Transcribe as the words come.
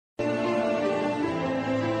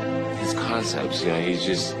concepts. You know, he's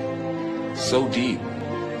just so deep,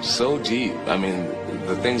 so deep. I mean,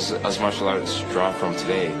 the things us martial artists draw from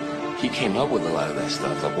today, he came up with a lot of that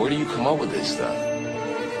stuff. Like, where do you come up with this stuff?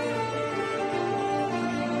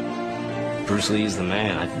 Bruce Lee is the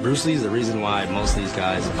man. Bruce Lee is the reason why most of these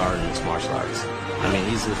guys are in mixed martial arts. I mean,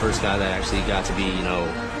 he's the first guy that actually got to be, you know,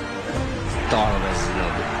 thought of as, you know,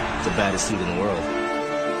 the baddest dude in the world.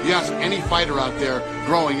 You ask any fighter out there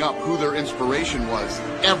growing up who their inspiration was,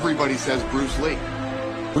 everybody says Bruce Lee.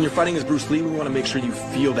 When you're fighting as Bruce Lee, we want to make sure you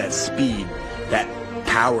feel that speed, that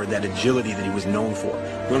power, that agility that he was known for.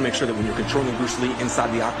 We want to make sure that when you're controlling Bruce Lee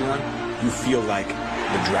inside the octagon, you feel like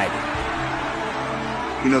the dragon.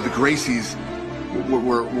 You know, the Gracies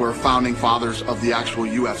were founding fathers of the actual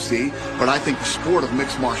UFC, but I think the sport of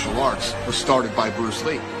mixed martial arts was started by Bruce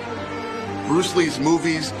Lee. Bruce Lee's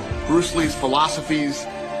movies, Bruce Lee's philosophies.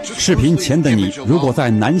 视频前的你，如果在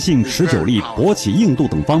男性持久力、勃起硬度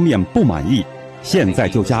等方面不满意，现在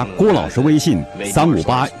就加郭老师微信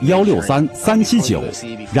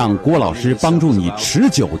358-163-379，让郭老师帮助你持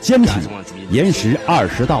久坚挺，延时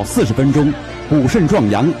20到40分钟，补肾壮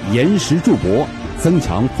阳，延时助勃，增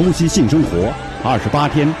强夫妻性生活，28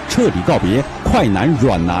天彻底告别快男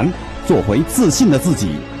软男，做回自信的自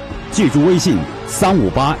己。记住微信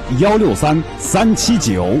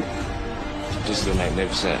358-163-379。Just a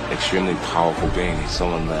magnificent, extremely powerful being. He's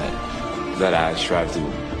someone that I strive to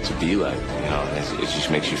be like. You know, it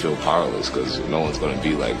just makes you feel powerless because no one's going to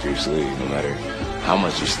be like Bruce Lee, no matter how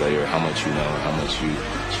much you study or how much you know or how much you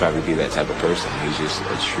strive to be that type of person. He's just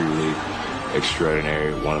a truly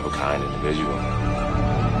extraordinary, one-of-a-kind individual.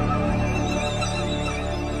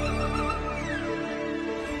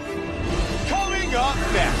 Coming up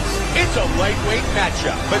next, it's a lightweight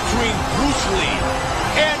matchup between Bruce Lee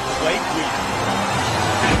and Clay Guida.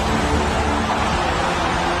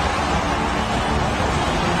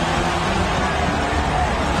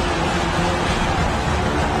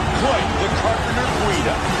 Clay, the Carpenter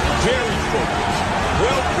Guida, very focused,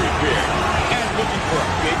 well prepared, and looking for a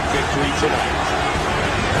big victory tonight.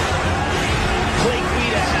 Clay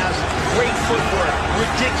Guida has great footwork,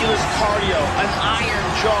 ridiculous cardio, an iron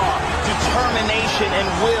jaw, determination and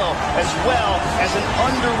will, as well as an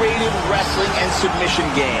underrated wrestling and submission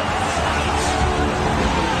game.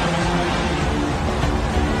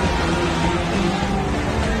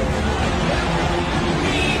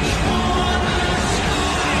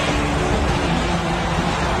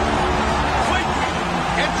 Clay Guida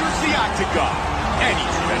enters the octagon, and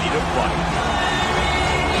he's ready to fight.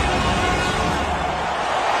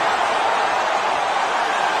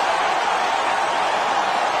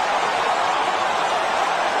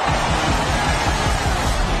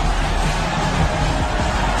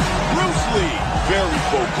 Very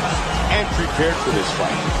focused and prepared for this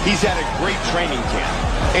fight. He's had a great training camp,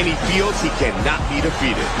 and he feels he cannot be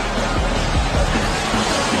defeated.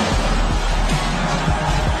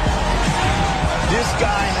 This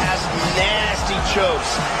guy has nasty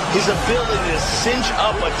chokes. His ability to cinch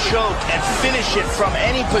up a choke and finish it from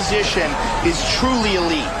any position is truly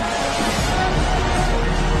elite.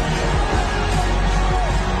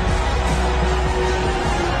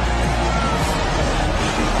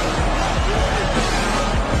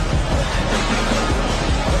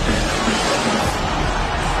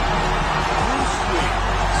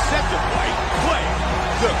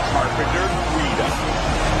 The Carpenter Guida.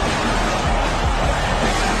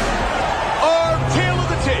 Our tale of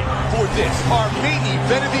the tape for this, our main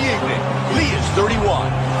event of the evening. Lee is 31,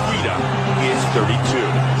 Guida is 32.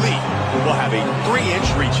 Lee will have a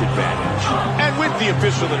 3-inch reach advantage. And with the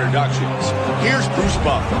official introductions, here's Bruce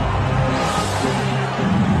Buffer.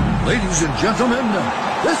 Ladies and gentlemen,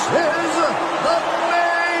 this is the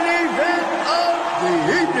main event of the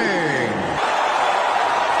evening.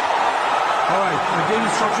 All right, I gave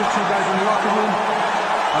instructions to you guys in the locker room.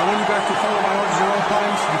 I want you guys to follow my orders at all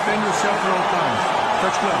times. Defend yourself at all times.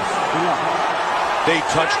 Touch gloves. Good luck. They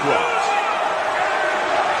touch gloves.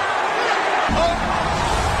 Oh!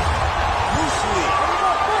 Bruce Lee.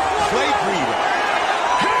 Clay Guida.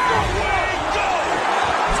 Here we go!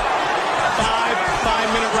 5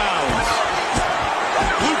 5-minute rounds.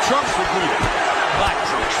 Blue trunks for Guida. Black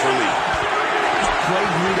trunks for Lee. Clay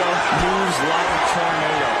Guida moves like a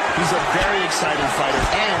tornado. He's a very exciting fighter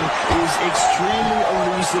and is extremely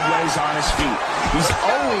elusive when he's on his feet. He's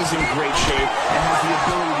always in great shape and has the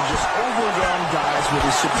ability to just overwhelm guys with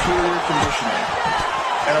his superior conditioning.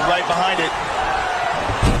 And right behind it,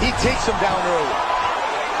 he takes him down early.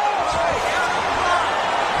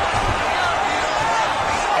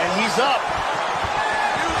 And he's up.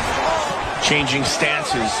 Changing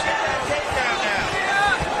stances.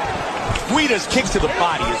 Guida's kicks to the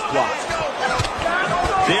body is blocked.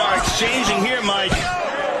 They are exchanging here, Mike.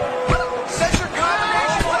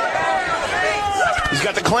 He's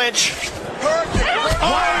got the clinch.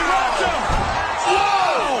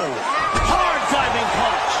 Hard diving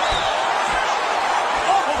punch.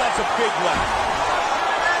 Oh, that's a big left.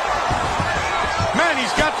 Man,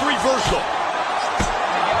 he's got the reversal.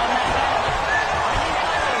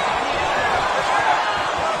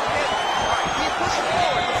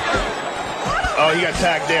 Oh, he got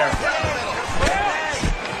tagged there.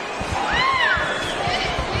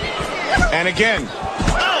 And again.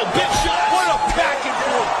 Oh, big shot. What a back and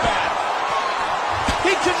forth bat.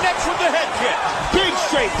 He connects with the head kick. Big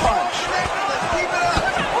straight punch.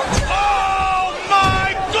 Oh,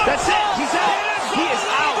 my goodness. That's it. He's out. He is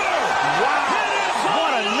out. Wow.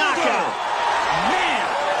 What a knockout. Man.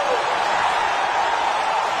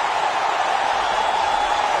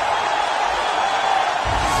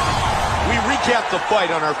 We recap the fight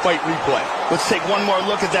on our fight replay. Let's take one more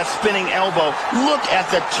look at that spinning elbow. Look at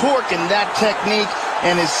the torque and that technique.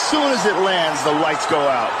 And as soon as it lands, the lights go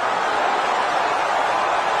out.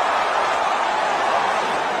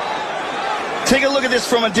 Take a look at this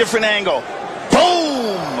from a different angle.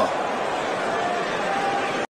 Boom!